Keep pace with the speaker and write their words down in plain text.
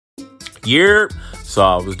year. So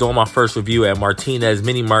I was doing my first review at Martinez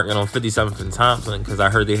Mini Market on 57th and Thompson because I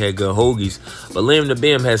heard they had good hoagies. But Liam the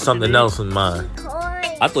Bim had something else in mind.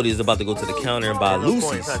 I thought he was about to go to the counter and buy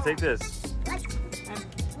Lucy's. Take this.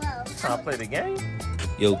 Trying to play the game?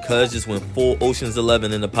 Yo, cuz just went full Ocean's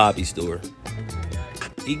 11 in the Papi store.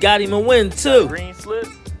 He got him a win too. Green slip.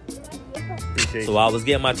 So I was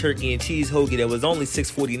getting my turkey and cheese hoagie that was only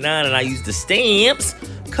 $6.49, and I used the stamps.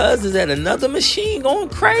 Cuz is at another machine going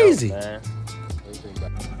crazy.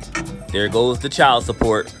 There goes the child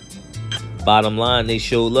support. Bottom line, they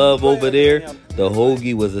show love over there. The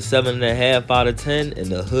hoagie was a 7.5 out of 10, and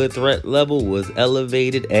the hood threat level was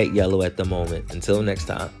elevated at yellow at the moment. Until next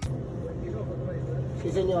time.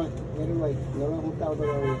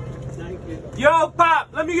 Yo, Pop,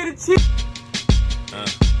 let me get a cheese.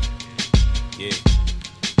 Yeah.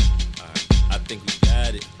 Alright, I think we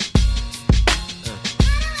got it.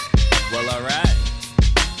 Well, alright.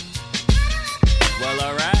 Well,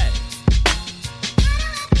 alright.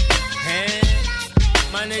 Hey,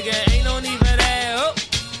 my nigga ain't no need for that. Oh.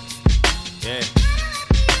 Yeah.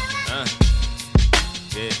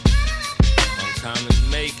 Yeah. Long time to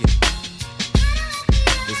make it.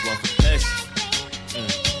 This one for passion.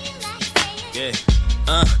 Yeah.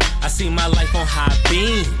 I see my life on high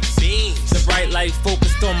beams. The bright light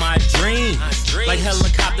focused on my dreams. Like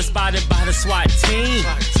helicopter spotted by the SWAT team.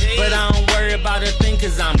 But I don't worry about a thing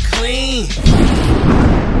cause I'm clean.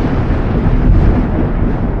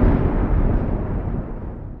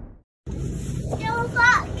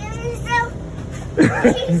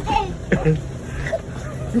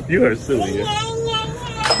 You are silly. You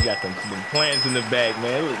got them plans in the back,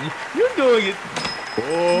 man. Look, you're doing it.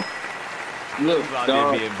 Oh, look, out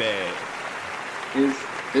dog, there being bad. I'm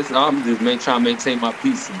just trying to maintain my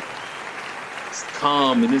peace and it's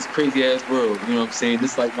calm in this crazy ass world. You know what I'm saying?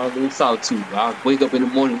 This is like my little solitude. I wake up in the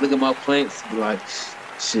morning, look at my plants, be like,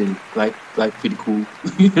 shit, like pretty cool.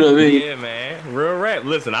 You know what I mean? Yeah, man, real rap.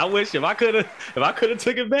 Listen, I wish if I could have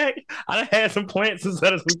took it back, I'd have had some plants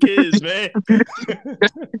instead of some kids, man.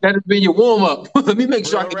 That'd been your warm up. Let me make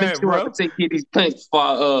sure Real I can rap, make sure bro. I can take care of these plants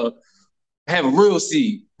before I have a real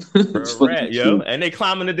seed. Real rap, yo. And they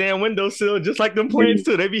climbing the damn windowsill just like them plants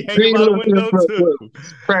too. They be hanging by the window too.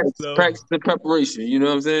 Practice the preparation. You know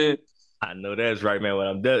what I'm saying? I know that's right,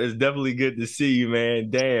 man. It's definitely good to see you, man.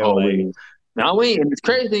 Damn. Oh, man. Now we ain't. And the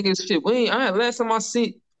crazy thing is, shit. Last time I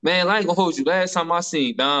seen, man, I ain't gonna hold you. Last time I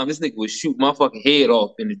seen Dom, this nigga was shooting my fucking head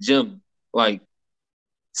off in the gym, like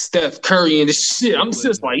Steph Curry and this shit. I'm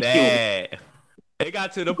just like, bad. Yo. It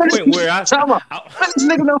got to the point where this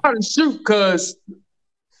nigga know how to shoot, cause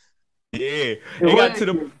yeah,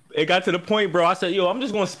 it got to the point, bro. I said, yo, I'm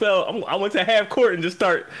just gonna spell. I went to half court and just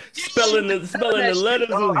start spelling the letters.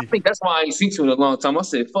 Shit, I think that's why I ain't seen you in a long time. I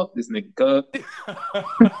said, fuck this nigga, cuz.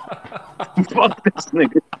 Fuck this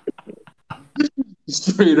nigga.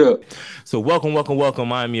 Straight up. So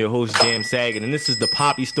welcome. I'm your host, Jam Sagan, and this is the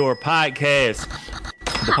Papi Store Podcast.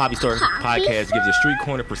 The Papi Store Podcast gives a street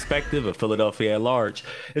corner perspective of Philadelphia at large.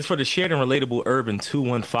 It's for the shared and relatable urban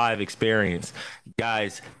 215 experience.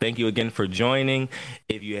 Guys, thank you again for joining.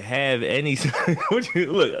 If you have any, what you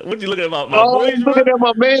looking about my boys? I'm looking at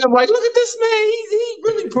my man. I'm like, look at this man. He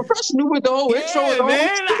really professional with the whole intro. Yeah,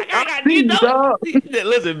 man.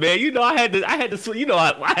 Listen, man. You know I had to. You know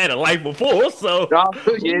I had a life before, so.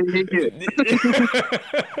 Yeah.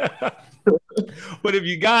 But if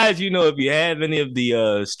you guys, if you have any of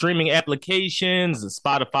the streaming applications,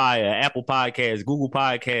 Spotify, Apple Podcasts, Google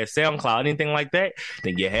Podcasts, SoundCloud, anything like that,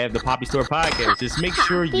 then you have the Papi Store Podcast. Just make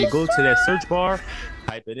sure you go to that search bar,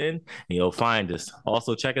 type it in, and you'll find us.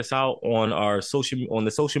 Also, check us out on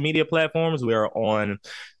the social media platforms. We are on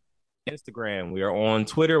Instagram, we are on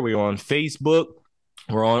Twitter, we are on Facebook,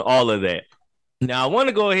 we're on all of that. Now, I want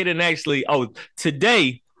to go ahead and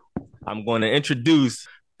today I'm going to introduce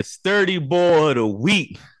the sturdy boy of the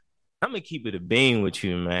week. I'm gonna keep it a bean with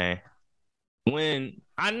you, man. When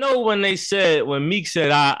Meek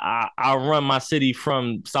said I run my city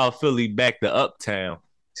from South Philly back to Uptown,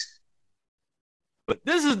 but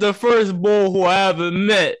this is the first boy who I ever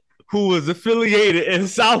met who was affiliated in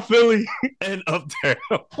South Philly and Uptown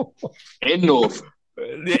and North.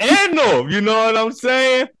 You know what I'm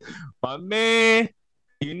saying, my man?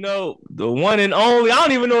 The one and only. I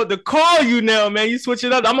don't even know what to call you now, man. You switch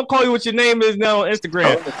it up. I'm going to call you what your name is now on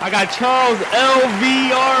Instagram. I got Charles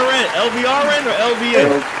LVRN. LVRN or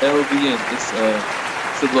LVN? LVN. It's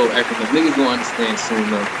a little acronym. Niggas going to understand soon,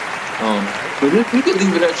 though. But you can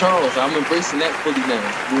leave it at Charles. I'm embracing that fully now.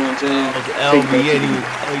 You know what I'm saying? LVN.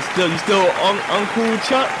 You still uncool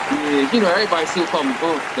Chuck? Yeah, everybody still call me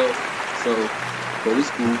Bunk, though. So, but it's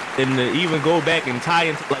cool. And to even go back and tie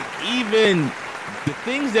into like even the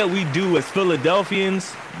things that we do as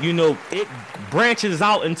Philadelphians, you know, it branches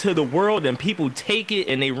out into the world and people take it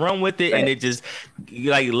and they run with it and it just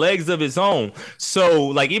like legs of its own. So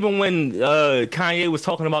like even when Kanye was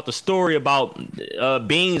talking about the story about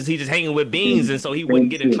Beans, he just hanging with Beans and so he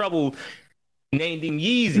wouldn't get in trouble, named him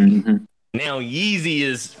Yeezy. Mm-hmm. Now Yeezy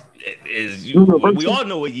is we Universal. all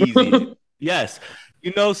know what Yeezy is. Yes.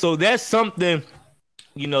 You know, so that's something,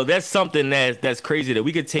 you know, that's something that's crazy that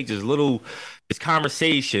we could take just little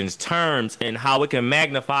conversations, terms, and how it can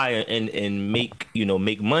magnify and make, you know,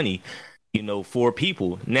 make money, you know, for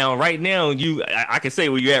people. Now, right now, I can say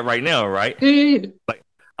where you're at right now, right? Yeah. Like,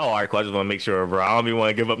 oh, all right, cool. I just want to make sure, bro. I don't even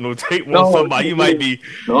want to give up no tape on No, somebody. You might be,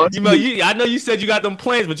 no, I know you said you got them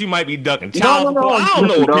plans, but you might be ducking no, child support. I don't know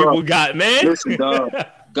listen, what dog. people got, man. Listen, dog.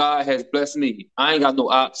 God has blessed me. I ain't got no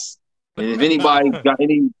ops. And if anybody got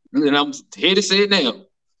any, and I'm here to say it now,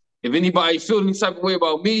 if anybody feel any type of way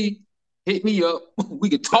about me, hit me up. We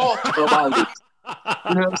can talk about it.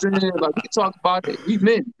 You know what I'm saying? Like we can talk about it. We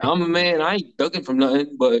men. I'm a man. I ain't ducking from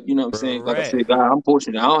nothing. But you know what I'm saying? Like I Right. said, God, I'm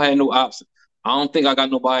fortunate. I don't have no ops. I don't think I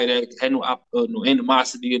got nobody that had no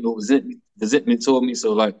animosity or no resentment toward me.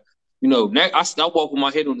 So like, you know, I walk with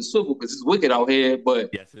my head on the swivel because it's wicked out here. But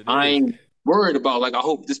Yes, it I is. ain't worried about like I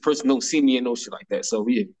hope this person don't see me and no shit like that. So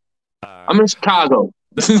yeah, All I'm right. in Chicago.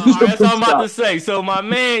 That's all I'm about to say. So, my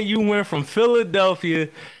man, you went from Philadelphia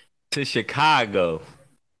to Chicago.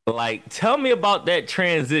 Like, tell me about that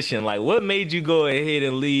transition. Like, what made you go ahead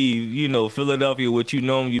and leave, you know, Philadelphia, which you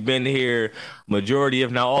know you've been here majority,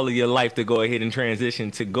 if not all of your life, to go ahead and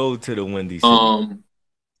transition to go to the Windy City?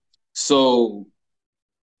 So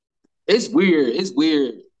it's weird. It's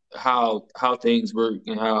weird how things work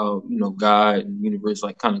and how, you know, God and the universe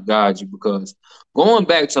like kind of guides you because going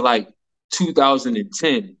back to like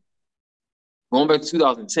 2010, going back to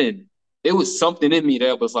 2010, it was something in me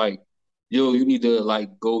that was like, yo, you need to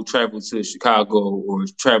like go travel to Chicago or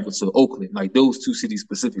travel to Oakland, like those two cities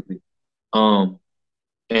specifically. Um,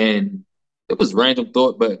 and it was random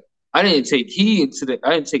thought, but I didn't take heed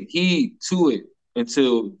to it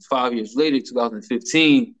until 5 years later,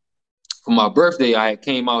 2015. For my birthday, I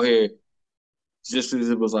came out here just as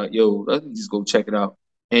it was like, yo, let me just go check it out.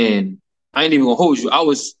 And I ain't even gonna hold you. I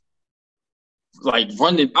was like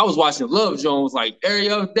running, I was watching Love Jones like every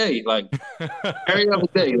other day, like every other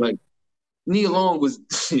day. Like Nia Long was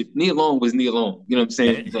Nia Long was Nia Long. You know what I'm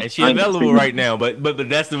saying? And she I ain't gonna say available right nothing. now, but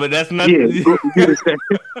that's not. Yeah, you understand.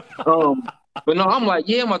 But no, I'm like,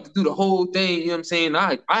 yeah, I'm about to do the whole thing. You know what I'm saying?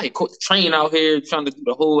 I caught the train out here trying to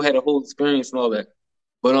do had a whole experience and all that.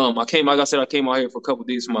 But like I said, I came out here for a couple of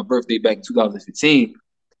days for my birthday back in 2015,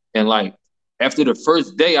 and like after the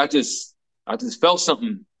first day, I just felt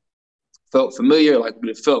something, felt familiar, like but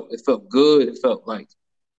it felt good, it felt like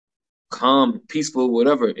calm, peaceful,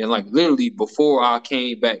 whatever. And like literally before I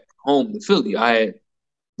came back home to Philly, I had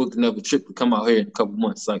booked another trip to come out here in a couple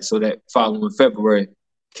months. Like so that following February,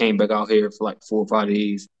 came back out here for like 4 or 5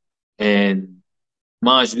 days. And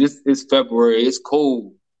mind you, this February, it's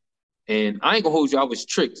cold. And I ain't gonna hold you, I was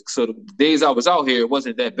tricked. So the days I was out here, it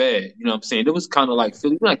wasn't that bad. You know what I'm saying? It was kind of like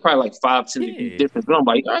Philly, like probably like 5, 10 degrees Yeah. difference. But I'm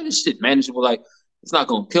like, all right, this shit manageable. Like, it's not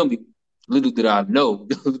gonna kill me. Little did I know,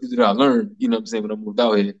 little did I learn, you know what I'm saying, when I moved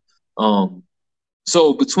out here. Um,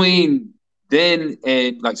 so between then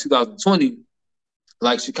and like 2020,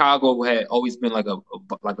 like Chicago had always been like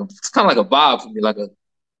it's kind of like a vibe for me, like a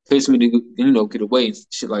place for me to get away and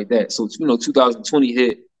shit like that. So 2020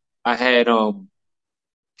 hit, I had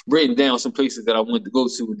written down some places that I wanted to go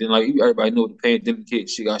to, and then like everybody know the pandemic hit,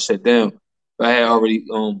 shit got shut down. But I had already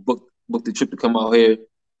booked the trip to come out here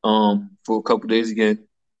for a couple days again.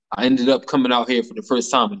 I ended up coming out here for the first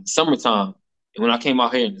time in the summertime. And when I came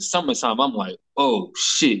out here in the summertime, I'm like, oh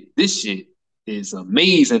shit, this shit is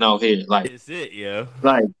amazing out here. It's it, yeah.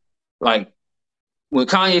 Like, like when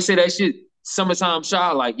Kanye said that shit, summertime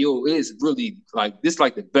shy, like, yo, it's really like this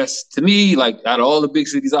like the best to me, like out of all the big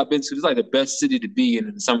cities I've been to, it's like the best city to be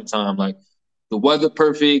in the summertime. Like the weather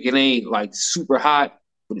perfect, it ain't like super hot,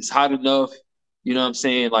 but it's hot enough. You know what I'm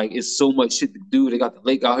saying? Like it's so much shit to do. They got the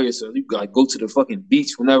lake out here, so you can like go to the fucking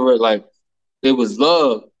beach whenever. Like it was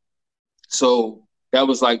love. So that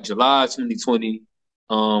was like July 2020.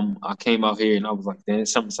 I came out here and I was like, damn,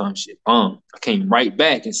 summertime shit bomb. I came right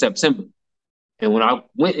back in September. And when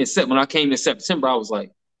I came in September, I was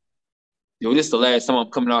like, yo, this is the last time I'm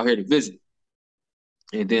coming out here to visit.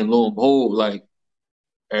 And then lo and behold, like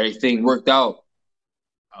everything worked out.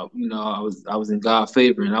 I was in God's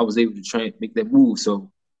favor and I was able to try and make that move.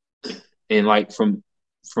 So and like from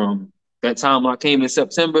that time when I came in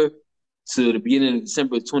September to the beginning of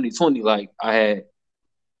December 2020, like I had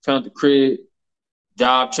found the crib,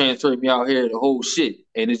 job transferred me out here, the whole shit.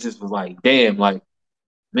 And it just was like, damn, like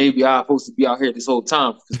maybe I'm supposed to be out here this whole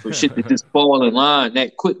time because for shit to just fall in line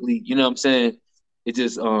that quickly, you know what I'm saying? It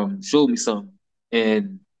just showed me something.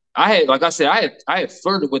 And I had, like I said, I had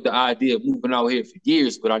flirted with the idea of moving out here for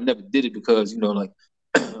years, but I never did it because, you know, like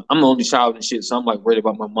I'm the only child and shit, so I'm like worried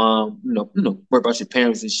about my mom, worried about your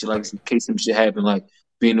parents and shit, like in case some shit happen, like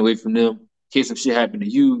being away from them. In case some shit happen to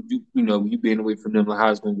you, you being away from them, like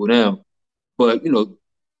how it's gonna go down. But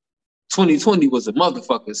 2020 was a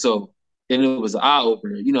motherfucker, so and it was an eye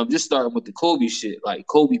opener. I'm just starting with the Kobe shit, like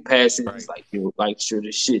Kobe passing, it's like like sure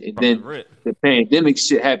this shit, and then the pandemic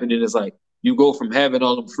shit happened, and it's like you go from having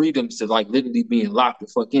all them freedoms to like literally being locked the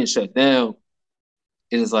fuck in, shut down,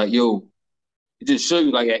 and it's like it just show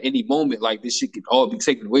you like at any moment, like this shit could all be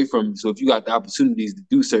taken away from you. So if you got the opportunities to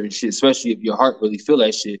do certain shit, especially if your heart really feel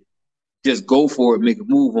that shit, just go for it, make a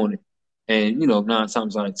move on it. And 9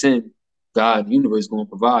 times out of 10, God, the universe gonna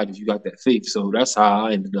provide if you got that faith. So that's how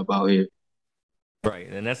I ended up out here. Right,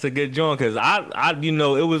 and that's a good joint because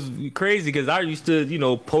it was crazy because I used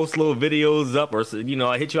to, post little videos up or,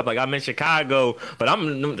 I hit you up like I'm in Chicago, but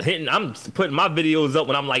I'm putting my videos up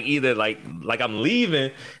when I'm like either like I'm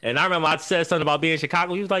leaving, and I remember I said something about being in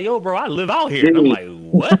Chicago. He was like, "Yo, bro, I live out here," and I'm like,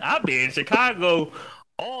 "What? I be in Chicago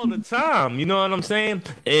all the time." You know what I'm saying?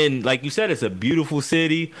 And like you said, it's a beautiful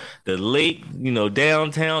city, the lake,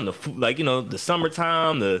 downtown, the food, like the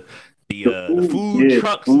summertime, the food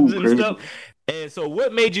trucks food and crazy. stuff. And so,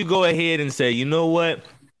 what made you go ahead and say, you know what,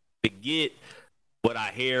 forget what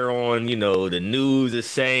I hear on, the news is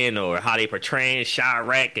saying or how they portraying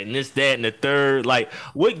Chirac and this, that, and the third? Like,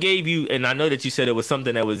 what gave you? And I know that you said it was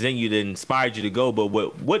something that was in you that inspired you to go, but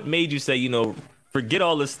what made you say, forget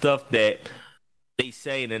all the stuff that they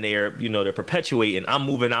say and they're perpetuating. I'm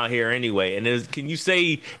moving out here anyway. And can you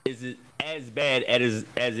say is it as bad as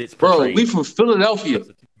it's Bro, portrayed? we from Philadelphia.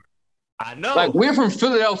 I know. Like we're from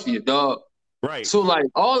Philadelphia, dog. Right. So like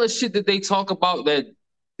all the shit that they talk about that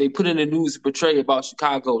they put in the news to portray about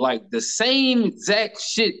Chicago, like the same exact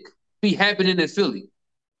shit be happening in Philly.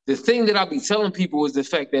 The thing that I be telling people is the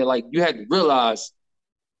fact that like you had to realize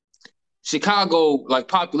Chicago, like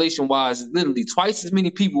population wise, is literally twice as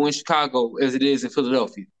many people in Chicago as it is in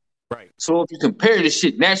Philadelphia. Right. So if you compare this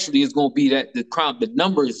shit, naturally it's gonna be that the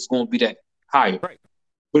number is gonna be that higher. Right.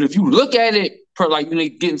 But if you look at it per like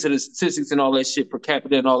get into the statistics and all that shit per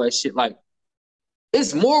capita and all that shit, like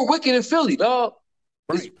it's more wicked in Philly, dog.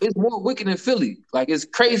 Right. It's more wicked in Philly. Like it's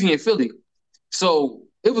crazy in Philly. So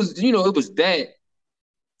it was that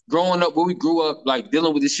growing up where we grew up, like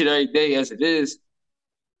dealing with this shit every day as it is.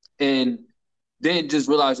 And then just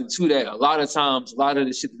realizing too that a lot of times, a lot of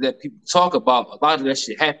the shit that people talk about, a lot of that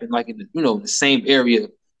shit happened like in the, in the same area,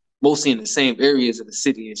 mostly in the same areas of the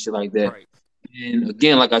city and shit like that. Right. And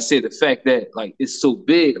again, like I said, the fact that like it's so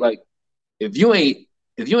big, like if you ain't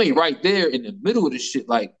right there in the middle of the shit,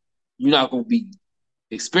 like you're not gonna be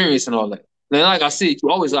experiencing all that. And like I said, you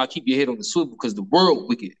always gotta keep your head on the swivel because the world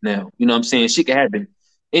wicked now. You know what I'm saying? Shit can happen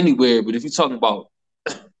anywhere, but if you're talking about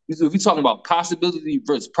possibility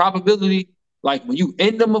versus probability, like when you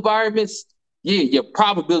in them environments, yeah, your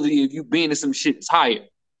probability of you being in some shit is higher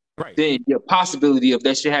than your possibility of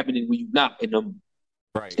that shit happening when you're not in them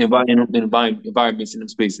environments in them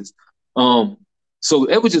spaces. So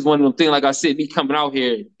it was just one of them things. Like I said, me coming out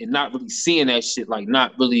here and not really seeing that shit, like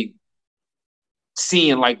not really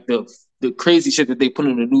seeing like the crazy shit that they put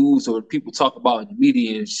in the news or people talk about in the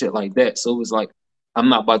media and shit like that. So it was like I'm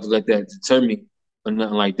not about to let that deter me or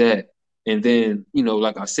nothing like that. And then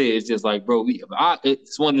like I said, it's just like, bro,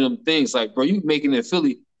 it's one of them things. Like, bro, you making it in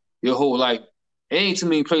Philly your whole life. There ain't too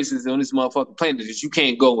many places on this motherfucking planet that you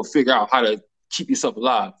can't go and figure out how to keep yourself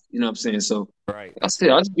alive. You know what I'm saying? So I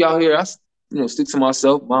said, I just be out here. I stick to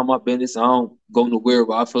myself, mind my business. I don't go nowhere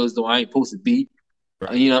where I feel as though I ain't supposed to be.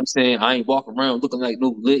 Right. You know what I'm saying? I ain't walking around looking like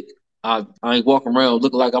no lick. I ain't walking around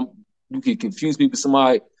looking like you can confuse me with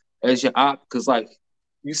somebody as your op because like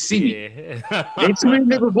you see me. Ain't too many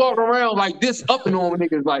niggas walking around like this up and on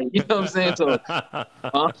niggas like, you know what I'm saying? So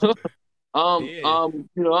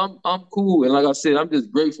I'm cool. And like I said, I'm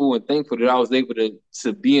just grateful and thankful that I was able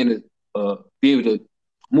to be able to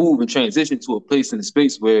move and transition to a place in a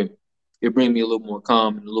space where it bring me a little more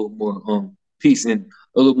calm and a little more peace and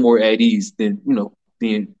a little more at ease than,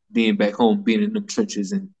 being back home, being in them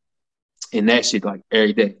trenches and that shit like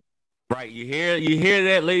every day. Right, you hear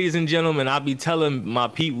that, ladies and gentlemen. I be telling my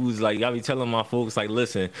peoples, like I be telling my folks, like,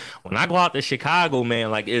 listen, when I go out to Chicago,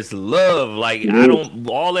 man, like it's love. Like I don't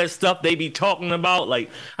all that stuff they be talking about. Like,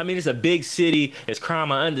 I mean, it's a big city, it's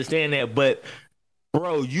crime. I understand that, but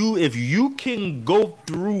Bro, if you can go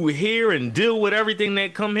through here and deal with everything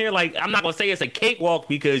that come here, like I'm not gonna say it's a cakewalk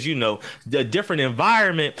because the different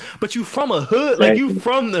environment, but you from a hood, like you Exactly.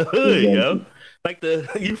 from the hood, yo.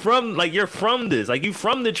 Exactly. Like you're from this, like you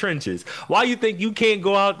from the trenches. Why you think you can't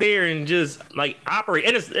go out there and just like operate?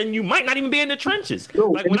 And you might not even be in the trenches. Yo,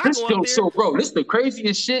 Like and when I this go out yo, there, so bro, this the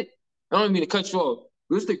craziest shit. I don't even mean to cut you off.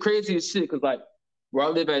 This the craziest shit because like where I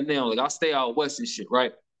live at now, like I stay out west and shit,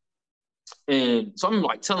 right? And so I'm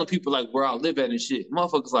like telling people like where I live at and shit.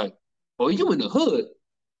 Motherfuckers like, oh, you in the hood?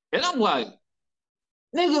 And I'm like,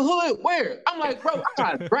 nigga, hood, where? I'm like, bro, I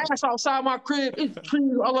got grass outside my crib. It's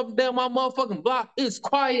trees all up and down my motherfucking block. It's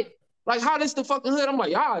quiet. Like, how this the fucking hood? I'm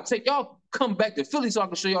like, y'all take y'all come back to Philly so I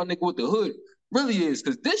can show y'all nigga what the hood really is.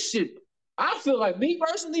 Cause this shit, I feel like me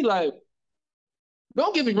personally, like,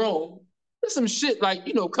 don't get me wrong. There's some shit like,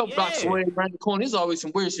 a couple blocks yeah. away around the corner. There's always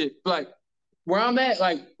some weird shit. But like where I'm at,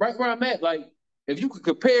 like right where I'm at, like if you could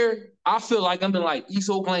compare, I feel like I'm in like East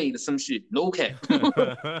Oak Lane or some shit. No cap.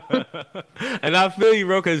 And I feel you,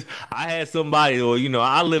 bro, because I had somebody, or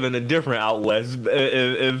I live in a different out west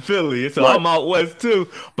in Philly, so Right. I'm out west too.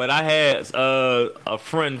 But I had a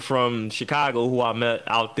friend from Chicago who I met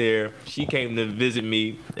out there. She came to visit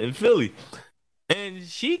me in Philly. And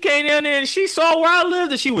she came in there and she saw where I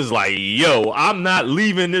lived and she was like, "Yo, I'm not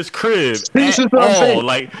leaving this crib This at is what I'm all." saying.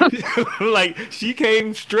 Like, like she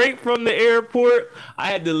came straight from the airport. I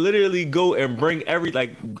had to literally go and bring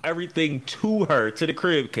everything to her to the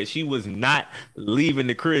crib because she was not leaving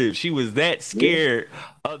the crib. She was that Yeah. scared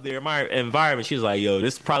of the environment. She was like, "Yo,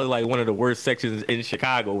 this is probably like one of the worst sections in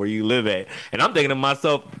Chicago where you live at." And I'm thinking to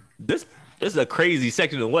myself, this is a crazy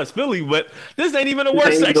section in West Philly, but this ain't even the This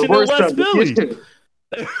worst ain't even the section in worst of West it.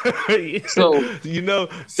 Philly. Yeah. So that's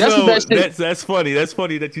what So that shit. that's funny. That's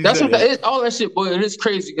funny that you That's said what that that. is. All that shit, boy, and it's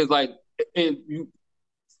crazy because like, and you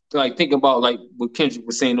like think about like what Kendrick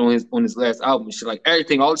was saying on his last album and shit. Like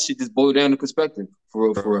everything, all this shit just boiled down to perspective, for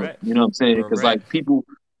real, for real. Correct. You know what I'm saying? Because Correct. like people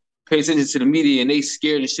pay attention to the media and they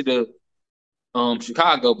scared the shit of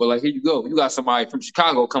Chicago, but like here you go, you got somebody from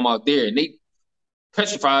Chicago come out there and they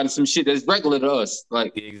petrified of some shit that's regular to us.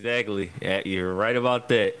 Like Exactly. Yeah, you're right about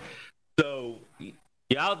that. So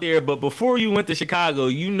you're out there, but before you went to Chicago,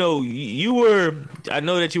 you were. I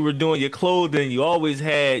know that you were doing your clothing. You always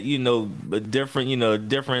had, a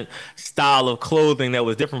different style of clothing that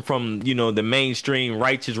was different from, the mainstream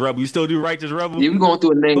Righteous Rebel. You still do Righteous Rebel yeah, we're going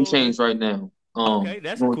through a name clothing? change right now. Okay,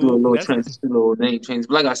 that's Going through a cool. little That's transition, a little name change.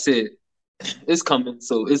 But like I said, it's coming,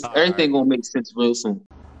 so it's all everything right. gonna make sense real soon.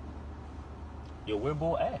 Yo, where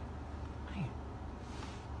boy at?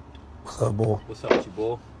 What's up, boy? What's up with you,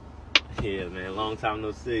 boy? Yeah, man. Long time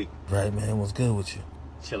no see. Right, man. What's good with you?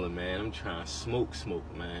 Chilling, man. I'm trying to smoke,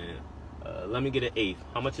 man. Let me get an eighth.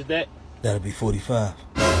 How much is that? That'll be 45.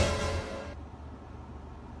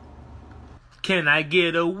 Can I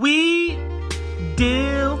get a weed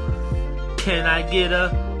deal? Can I get a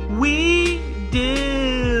weed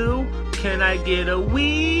deal? Can I get a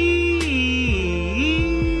weed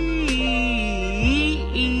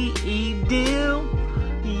deal?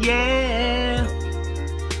 Yeah.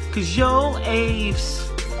 Cause your apes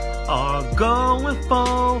are going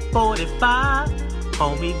for 45.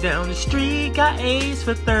 Homie down the street got A's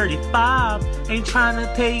for 35. Ain't trying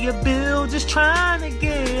to pay your bill, just trying to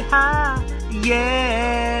get high.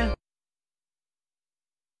 Yeah.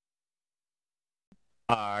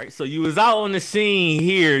 All right. So you was out on the scene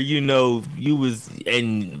here. You was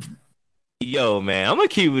and yo, man. I'm gonna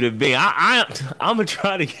keep it a bean. I'm gonna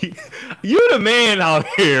try to keep you the man out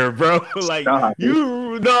here, bro. Like Nah,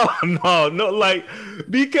 you, no, like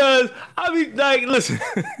because I be like, listen.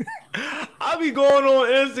 I be going on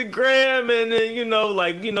Instagram and then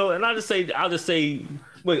and I'll just say,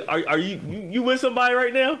 wait, are you with somebody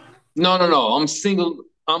right now? no. I'm single.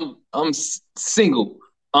 Single.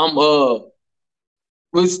 I'm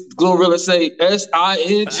what's Glorilla say?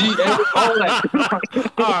 SINGA. All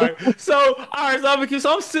that. All right, so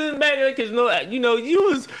I'm sitting back there because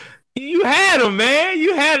you had them, man.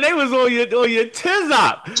 They was on your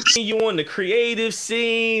tizop. You on the creative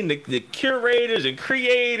scene, the curators and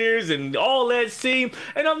creators and all that scene.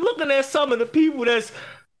 And I'm looking at some of the people that's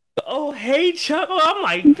hey Chuck. I'm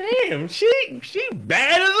like, damn, she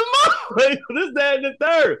bad as a mother. This, that, and the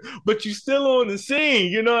third. But you still on the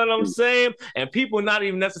scene, you know what I'm saying? And people not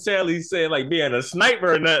even necessarily saying like being a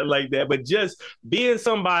sniper or nothing like that, but just being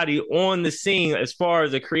somebody on the scene as far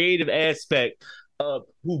as a creative aspect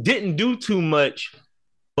who didn't do too much,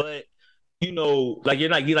 but like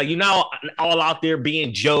you're not all out there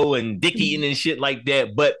being Joe and Dickie and shit like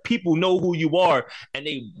that, but people know who you are and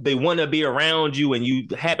they want to be around you, and you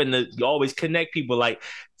always connect people. Like,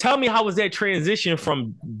 tell me, how was that transition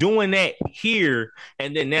from doing that here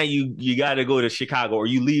and then now you got to go to Chicago, or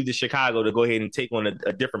you leave to Chicago to go ahead and take on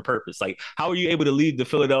a different purpose? Like, how are you able to leave the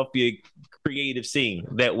Philadelphia creative scene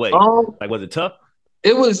that way? Like, was it tough?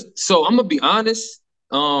 It was. So I'm gonna be honest.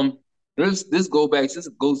 This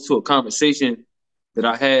goes to a conversation that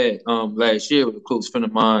I had last year with a close friend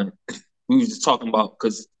of mine. We was just talking about,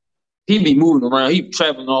 because he be moving around, he be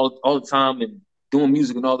traveling all the time and doing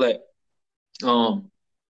music and all that. And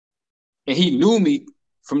he knew me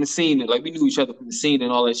from the scene, and like we knew each other from the scene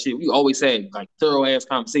and all that shit. We always had like thorough ass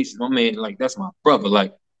conversations. My man, like, that's my brother.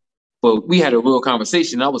 Like, but we had a real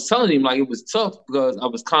conversation. I was telling him like it was tough because I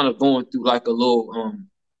was kind of going through like a little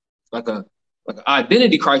like a like an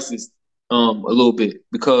identity crisis a little bit,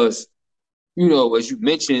 because as you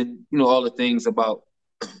mentioned, all the things about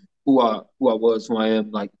who I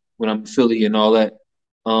am, like when I'm in Philly and all that.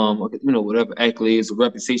 Whatever accolades or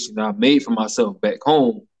reputation that I made for myself back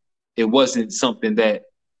home, it wasn't something that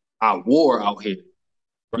I wore out here.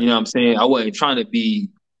 You know what I'm saying?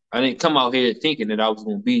 I didn't come out here thinking that I was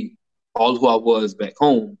going to be all who I was back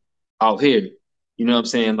home out here. You know what I'm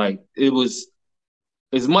saying? Like, it was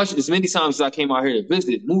as many times as I came out here to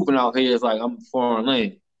visit, moving out here is like I'm a foreign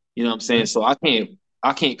land. You know what I'm saying? So I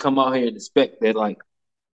can't come out here and expect that like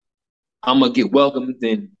I'm gonna get welcomed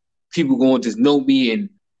and people gonna just know me and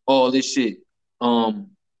all this shit.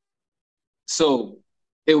 So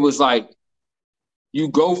it was like you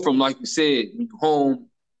go from, like you said, when you home,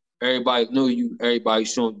 everybody know you, everybody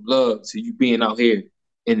showing you love, to you being out here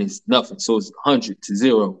and it's nothing. So it's 100 to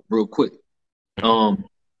 0 real quick. And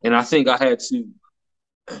I think I had to,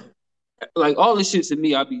 like, all this shit to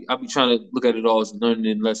me, I be trying to look at it all as a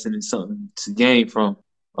learning lesson and something to gain from.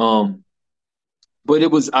 But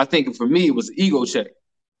I think for me, it was an ego check.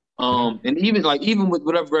 And even with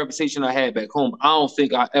whatever reputation I had back home, I don't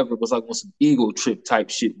think I ever was like on some ego trip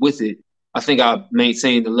type shit with it. I think I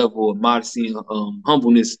maintained a level of modesty and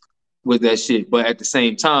humbleness with that shit. But at the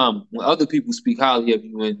same time, when other people speak highly of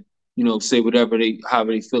you and say however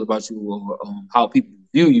they feel about you, or how people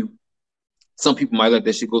view you, some people might let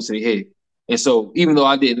that shit go to their head. And so even though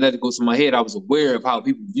I didn't let it go to my head, I was aware of how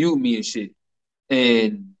people view me and shit,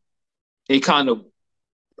 and it kind of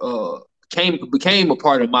became a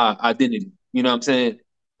part of my identity. You know what I'm saying?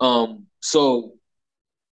 So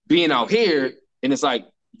being out here, and it's like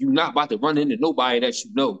you're not about to run into nobody that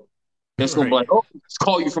you know that's gonna be like, oh, just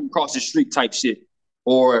call you from across the street type shit,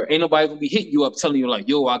 or ain't nobody gonna be hitting you up telling you like,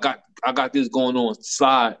 yo, I got this going on,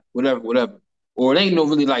 slide, whatever, or it ain't no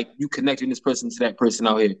really like you connecting this person to that person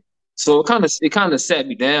out here. So it kind of sat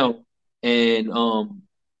me down and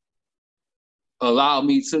allowed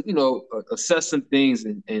me to, assess some things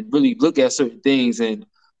and really look at certain things. And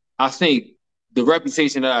I think the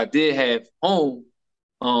reputation that I did have home,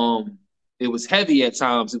 it was heavy at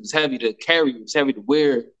times. It was heavy to carry. It was heavy to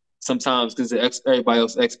wear sometimes because of everybody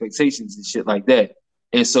else's expectations and shit like that.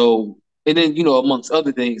 And so, and then, amongst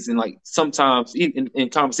other things, and like sometimes even in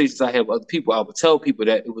conversations I had with other people, I would tell people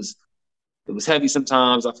that it was heavy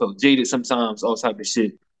sometimes. I felt jaded sometimes, all type of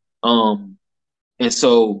shit. And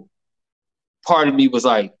so part of me was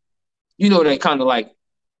like, that kind of like,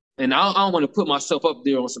 and I don't want to put myself up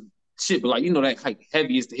there on some shit, but like, that like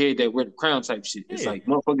heavy is the head that wear the crown type shit. It's like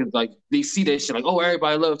motherfuckers, like, they see that shit like, oh,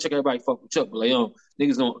 everybody love Chuck, everybody fuck with Chuck, but like,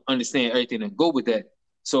 niggas don't understand everything that go with that.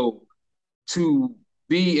 So to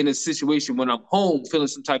be in a situation when I'm home feeling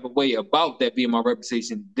some type of way about that being my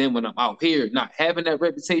reputation, then when I'm out here not having that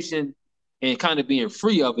reputation and kind of being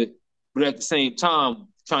free of it, but at the same time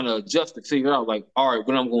trying to adjust to figure out like, all right,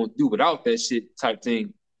 what I'm going to do without that shit type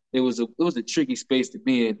thing. It was a tricky space to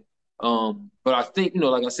be in. But I think,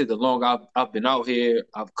 like I said, the longer I've been out here,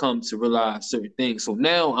 I've come to realize certain things. So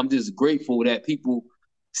now I'm just grateful that people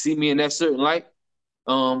see me in that certain light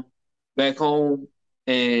back home,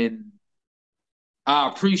 and I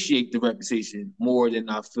appreciate the reputation more than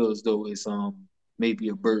I feel as though it's maybe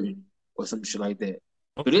a burden or some shit like that.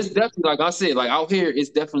 Okay. But it's definitely, like I said, like out here,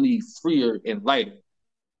 it's definitely freer and lighter,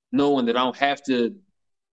 knowing that I don't have to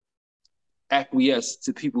acquiesce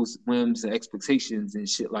to people's whims and expectations and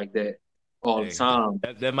shit like that all the time.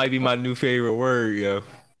 That might be my new favorite word, yo.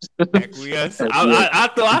 Acquiesce.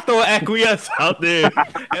 I throw acquiesce out there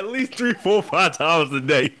at least 3, 4, 5 times a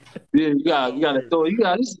day. Yeah, you gotta throw.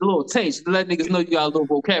 This is a little taste to let niggas know you got a little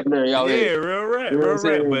vocabulary out here. Yeah, real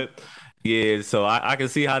rap. But yeah, so I can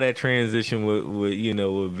see how that transition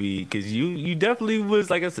would be, because you definitely was,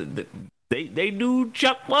 like I said, they knew who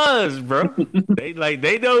Chuck was, bro. They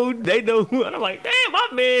know who. And I'm like, damn, my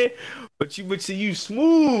man. But see, you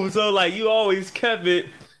smooth, so like you always kept it,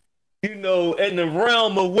 in the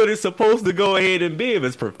realm of what it's supposed to go ahead and be. If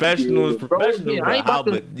it's professional, Yeah, it's bro. professional. Yeah, I But ain't about how?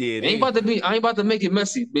 to. But yeah, I ain't they about to be. I ain't about to make it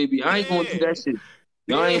messy, baby. I ain't gonna do yeah that shit.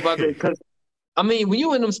 Y'all ain't about to. yeah Cause I mean, when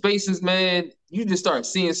you in them spaces, man, you just start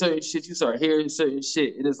seeing certain shit. You start hearing certain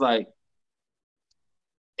shit, and it's like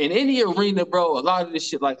in any arena, bro. A lot of this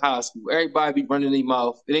shit like high school. Everybody be running their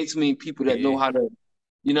mouth. It ain't too many people that know yeah how to.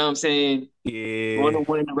 You know what I'm saying? yeah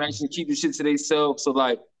One-on-one interaction, keep the shit to themselves. So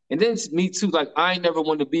like, and then me too. Like, I ain't never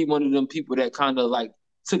want to be one of them people that kind of like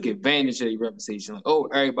took advantage of their reputation. Like, oh,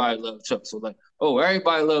 everybody love Chuck. So like, oh,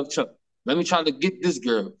 everybody love Chuck. Let me try to get this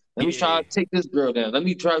girl. Let me try yeah to take this girl down. Let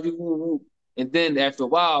me try to woo woo. And then after a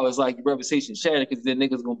while, it's like your reputation shattered because then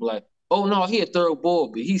niggas gonna be like, oh no, he a third ball,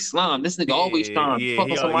 but he slime. This nigga always slime, yeah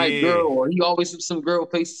fucking somebody's yeah. girl, or he always some girl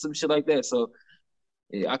faces, some shit like that. So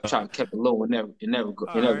yeah, I try to keep it low and never go,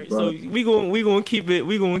 All and never, right, so bro. we gonna keep it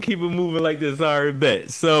moving like this. All right,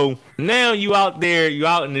 bet. So now you out there, you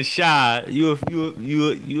out in the shy. You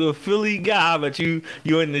a Philly guy, but you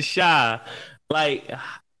in the shy. Like,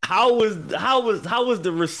 how was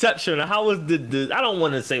the reception? Or how was the I don't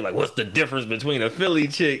want to say like what's the difference between a Philly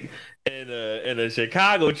chick and a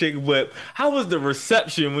Chicago chick, but how was the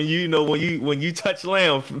reception when when you touch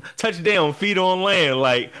down, feet on land?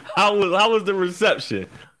 Like, how was the reception?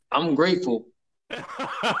 I'm grateful. I'm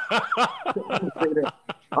gonna say that.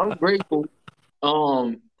 I'm grateful.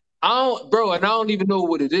 Um, I don't, bro, and I don't even know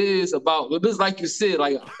what it is about. But it's like you said,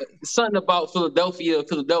 like something about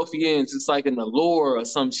Philadelphians. It's like an allure or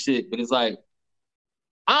some shit. But it's like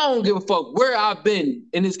I don't give a fuck where I've been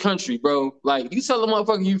in this country, bro. Like you tell a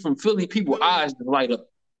motherfucker you from Philly, people eyes just light up.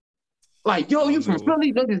 Like, I yo, you don't from know.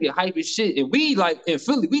 Philly? They just get hype as shit. And we like in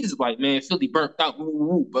Philly, we just like, man, Philly burnt out. Woo, woo,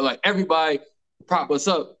 woo. But like everybody prop us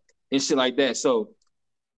up and shit like that. So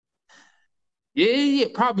yeah,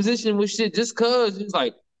 proposition with shit just cause it's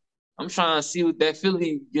like I'm trying to see what that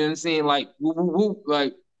Philly, you know what I'm saying? Like whoop whoop whoop,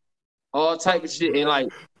 like all type of shit. And like,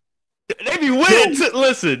 They be with yo, it.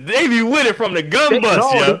 Listen, they be with it from the gun they bust,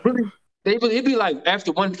 no, they yo. really it be like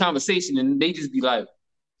after one conversation and they just be like,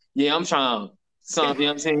 yeah, I'm trying something, you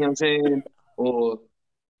know what I'm saying? You know what I'm saying? Or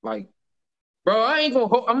like, bro,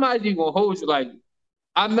 I'm not even gonna hold you. Like,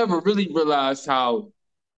 I never really realized how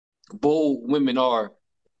bold women are.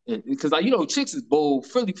 Because like, chicks is bold,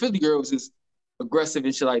 Philly girls is aggressive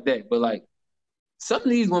and shit like that. But like some of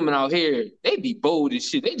these women out here, they be bold as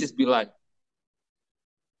shit. They just be like,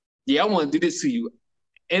 yeah, I want to do this to you.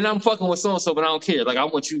 And I'm fucking with so and so, but I don't care. Like, I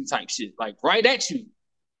want you type shit. Like, right at you.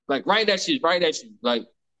 Like, right at shit, right at you. Like,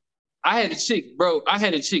 I had a chick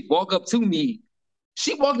walk up to me.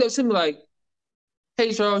 She walked up to me like,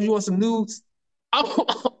 hey, Charles, you want some nudes?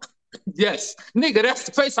 Yes. Nigga, that's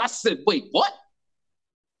the face. I said, wait, what?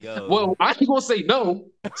 Yo. Well, I ain't gonna say no.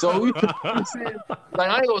 So you know what I'm saying? Like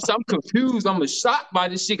I ain't gonna say I'm confused. I'm shocked by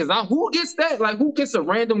this shit because who gets that? Like who gets a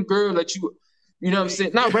random girl that you know what I'm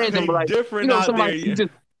saying? Not random, They but like different out somebody there. you Yeah. just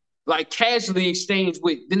like casually exchange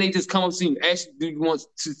with. Then they just come up to you and ask you, do you want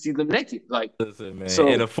to see them naked? Like Listen, man. so,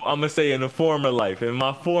 I'm gonna say in my former life, because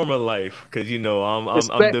I'm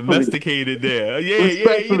respectfully, domesticated there. Yeah, yeah. You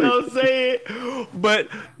respectfully, know what I'm saying? But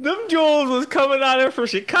them jewels was coming out there from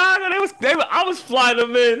Chicago. I was flying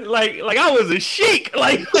them in like I was a sheik.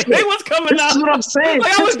 Like they was coming this is out. what I'm saying.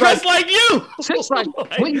 Like I was dressed like you. Chicks like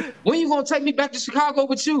Like, when you gonna take me back to Chicago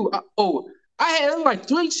with you? I had like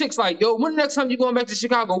three chicks like, yo, when the next time you going back to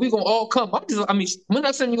Chicago, we gonna all come. When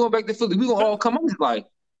next time you going back to Philly, we gonna all come. I'm just like,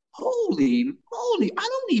 holy moly, I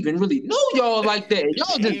don't even really know y'all like that.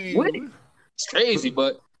 Y'all just with it. hey, It's crazy,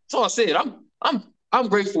 but that's all I said. I'm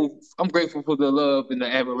grateful. I'm grateful for the love and the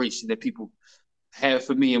admiration that people have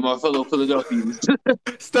for me and my fellow Philadelphians.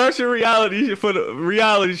 start your reality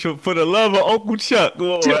show for the love of Uncle Chuck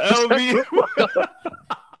or LB.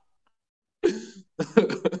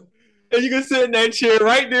 And you can sit in that chair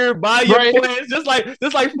right there by your Right? plants, just like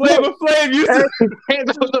Look, Flavor Flav used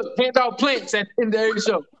to. hand out plants at the end of every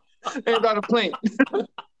show. Hand out a plant.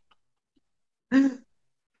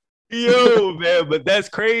 Yo, man, but that's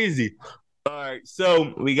crazy. All right,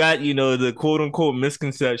 so we got the quote unquote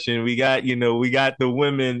misconception. We got the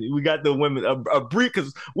women a brief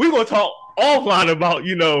because we're gonna talk offline about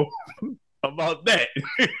about that.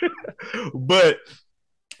 But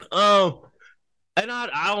um, and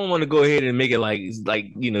I don't want to go ahead and make it like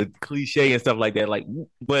cliche and stuff like that. Like,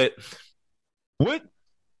 but what?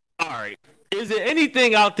 All right. Is there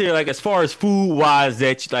anything out there like as far as food wise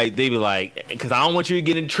that like they be like? Because I don't want you to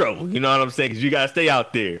get in trouble. You know what I'm saying? Because you gotta stay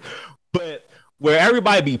out there. But where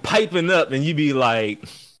everybody be piping up and you be like,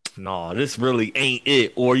 no, this really ain't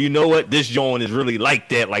it. Or you know what? This joint is really like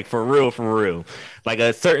that, like for real, for real. Like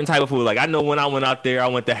a certain type of food. Like I know when I went out there, I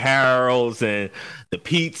went to Harold's and the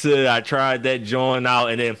pizza. I tried that joint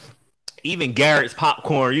out, and then even Garrett's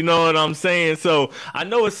popcorn. You know what I'm saying? So I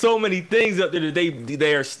know it's so many things up there that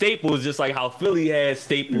they are staples, just like how Philly has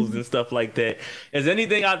staples and stuff like that. Is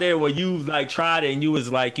anything out there where you like tried it and you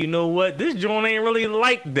was like, you know what, this joint ain't really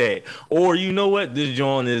like that, or you know what, this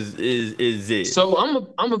joint is it? So I'm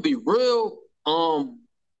gonna be real.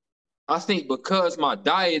 I think because my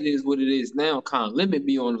diet is what it is now, kind of limit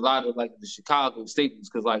me on a lot of like the Chicago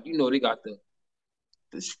staples, because like they got the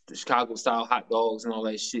Chicago style hot dogs and all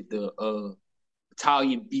that shit, the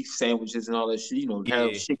Italian beef sandwiches and all that shit,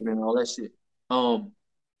 Harold chicken and all that shit.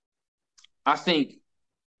 I think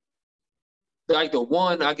like the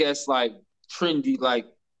one, I guess, like trendy, like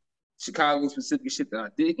Chicago specific shit that I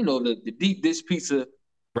did, the deep dish pizza.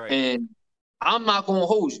 Right. And I'm not gonna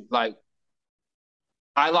hold you. Like,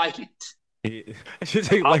 I like it. It should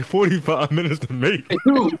take like 45 minutes to make.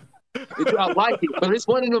 Dude, I like it, but it's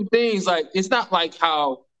one of them things. Like, it's not like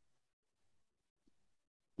how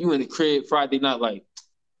you in the crib Friday night. Like,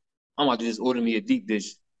 I'm about to just order me a deep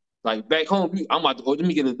dish. Like back home, I'm about to order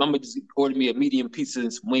me. I'm gonna just order me a medium pizza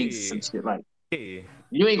and some wings and some shit. Like,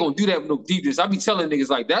 you ain't gonna do that with no deep dish. I be telling niggas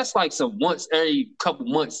like that's like some once every couple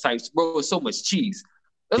months types, bro. It's so much cheese.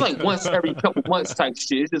 That's like once every couple months type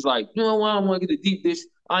shit. It's just like, you know what? I want to get a deep dish.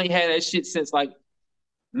 I ain't had that shit since like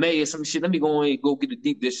May or some shit. Let me go in and go get a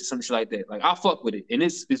deep dish or some shit like that. Like I fuck with it, and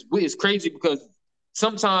it's crazy because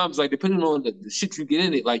sometimes like depending on the shit you get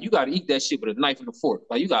in it, like you gotta eat that shit with a knife and a fork.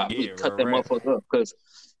 Like you gotta really cut that motherfucker up because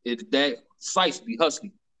that slice be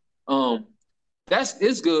husky.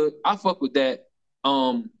 It's good. I fuck with that.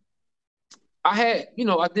 I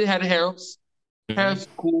did have the Harold's. Harold's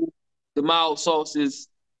cool. The mild sauce is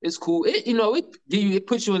cool. It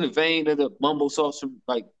puts you in the vein of the mumbo sauce from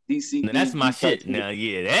like DC. Now, that's my shit. Now,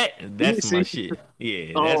 yeah, that's my shit.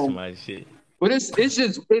 Yeah, that's my shit. But it's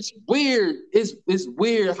weird. It's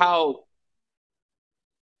weird how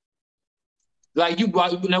like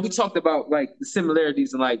we talked about like the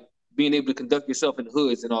similarities and like being able to conduct yourself in the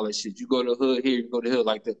hoods and all that shit. You go to the hood here, you go to the hood,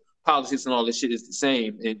 like the politics and all that shit is the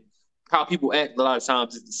same, and how people act a lot of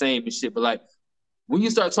times is the same and shit. But like when you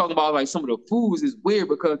start talking about like some of the foods, it's weird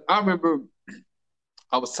because I remember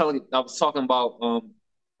I was talking about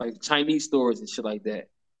like Chinese stores and shit like that,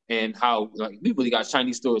 and how like we really got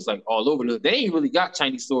Chinese stores like all over the. They ain't really got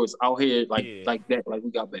Chinese stores out here like that like we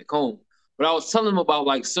got back home. But I was telling them about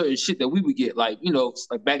like certain shit that we would get, like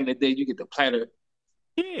like back in the day, you get the platter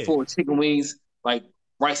for chicken wings, like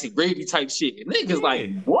rice and gravy type shit, and niggas like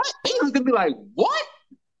what? Niggas gonna be like what?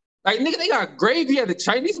 Like nigga, they got gravy at the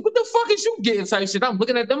Chinese. What the fuck is you getting type shit? I'm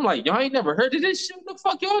looking at them like y'all ain't never heard of this shit. What the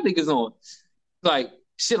fuck y'all niggas on? Like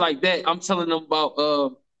shit like that. I'm telling them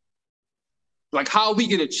about like how we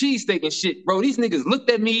get a cheesesteak and shit, bro. These niggas looked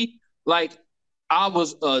at me like I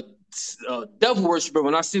was a devil worshiper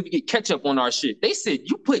when I said we get ketchup on our shit. They said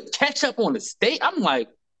you put ketchup on the steak. I'm like,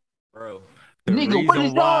 bro. Nigga, what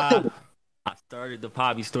is y'all doing? I started the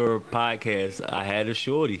Papi Store podcast. I had a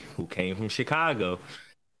shorty who came from Chicago.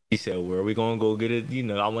 He said, "Where are we gonna go get it?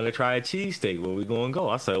 I want to try a cheesesteak. Where we gonna go?"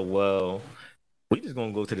 I said, "Well, we just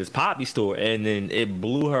gonna go to this Papi Store." And then it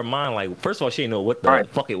blew her mind. Like, first of all, she didn't know what the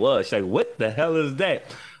fuck it was. She's like, "What the hell is that?"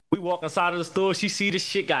 We walk inside of the store. She see the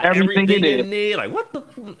shit got everything in there. Like, what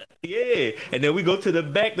the? Yeah. And then we go to the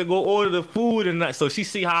back to go order the food. And so she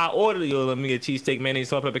see how I ordered. Yo, let me get cheesesteak, mayonnaise,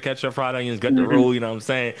 salt, pepper, ketchup, fried onions, got the roll. You know what I'm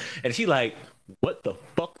saying? And she like, what the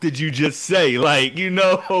fuck did you just say? Like, and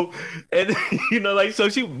like, so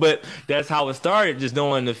but that's how it started. Just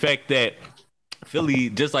knowing the fact that Philly,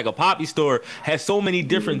 just like a Papi Store, has so many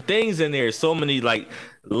different things in there, so many like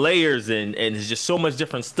layers and it's just so much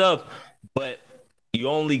different stuff. But you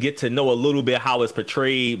only get to know a little bit how it's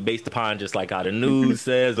portrayed based upon just like how the news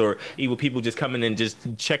says, or even people just coming and just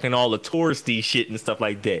checking all the touristy shit and stuff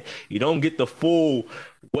like that. You don't get the full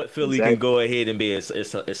what Philly can go ahead and be.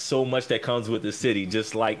 It's so much that comes with the city,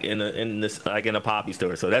 just like in a Papi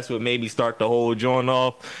Store. So that's what made me start the whole joint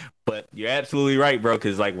off. But you're absolutely right, bro.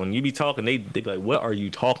 Because like when you be talking, they be like, "What are you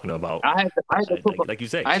talking about?" I had to put like you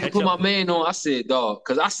said, I had to put my man on. I said, "Dog,"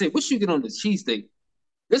 because I said, "What you get on the cheesesteak?"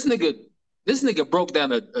 This nigga broke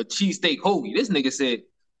down a cheesesteak hoagie. This nigga said,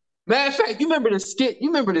 matter of fact, you remember the skit? You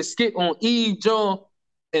remember the skit on Eve, John,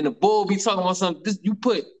 and the bull be talking about something? You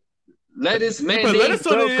put lettuce, mayonnaise,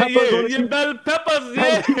 bell peppers,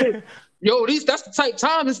 yeah. Yo, that's the type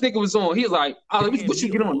time this nigga was on. He was like, what you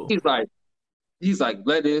get on? He's like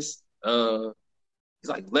lettuce,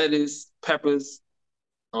 peppers,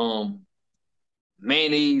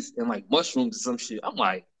 mayonnaise, and like mushrooms or some shit. I'm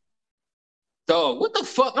like, dog, what the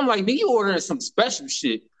fuck? I'm like, man, you ordering some special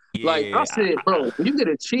shit. Like I Yeah, said, bro, when you get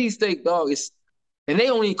a cheesesteak, dog, and they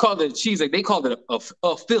only call it a cheesesteak, they call it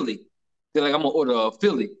a Philly. They're like, I'm gonna order a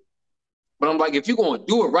Philly. But I'm like, if you're gonna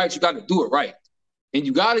do it right, you gotta do it right. And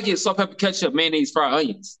you gotta get salt, pepper, ketchup, mayonnaise, fried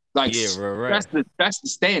onions. Like yeah, right. that's the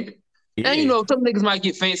standard. And Yeah, some niggas might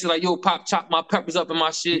get fancy, like, yo, pop, chop my peppers up in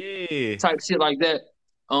my shit, yeah. type shit like that.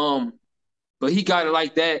 But he got it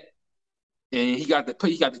like that, and he got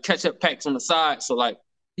the ketchup packs on the side. So like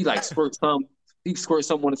he like squirt some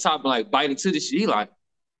on the top and like bite into the shit. He like,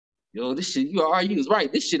 yo, this shit, you was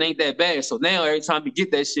right. This shit ain't that bad. So now every time he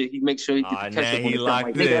get that shit, he makes sure he get the Now ketchup on he the top.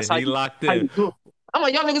 locked Like, in. that's He locked how in. you do it. I'm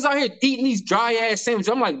like, y'all niggas out here eating these dry ass sandwiches.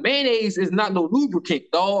 I'm like, mayonnaise is not no lubricant,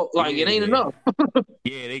 dog. Like, it ain't Yeah. enough.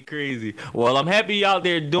 Yeah, they crazy. Well, I'm happy you out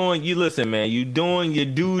there doing. You listen, man. You doing your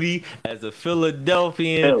duty as a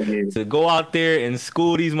Philadelphian Hell yeah. to go out there and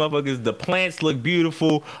school these motherfuckers. The plants look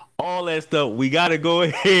beautiful. All that stuff. We gotta go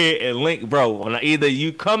ahead and link, bro. When either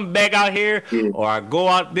you come back out here Yeah, or I go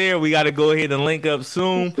out there, we gotta go ahead and link up for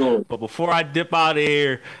soon. sure. But before I dip out of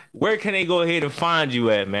here, where can they go ahead and find you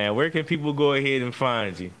at, man? Where can people go ahead and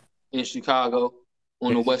find you? In Chicago,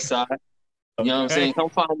 on the west side. You know what I'm Okay. saying? Come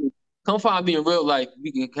find me. Come find me in real life.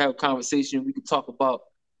 We can have a conversation. We can talk about,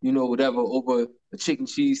 whatever, over a chicken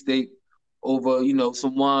cheesesteak, over,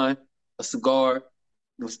 some wine, a cigar,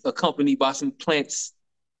 accompanied by some plants.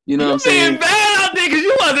 You know what You I'm being saying? bad out there because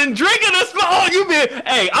you wasn't drinking the spot. Oh, you been.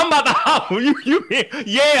 Hey, I'm about to hop. You been.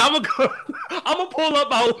 Yeah, I'm gonna pull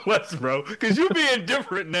up out west, bro. Because you being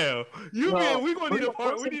different now. You No, being. We gonna need a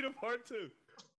part. We need a part two.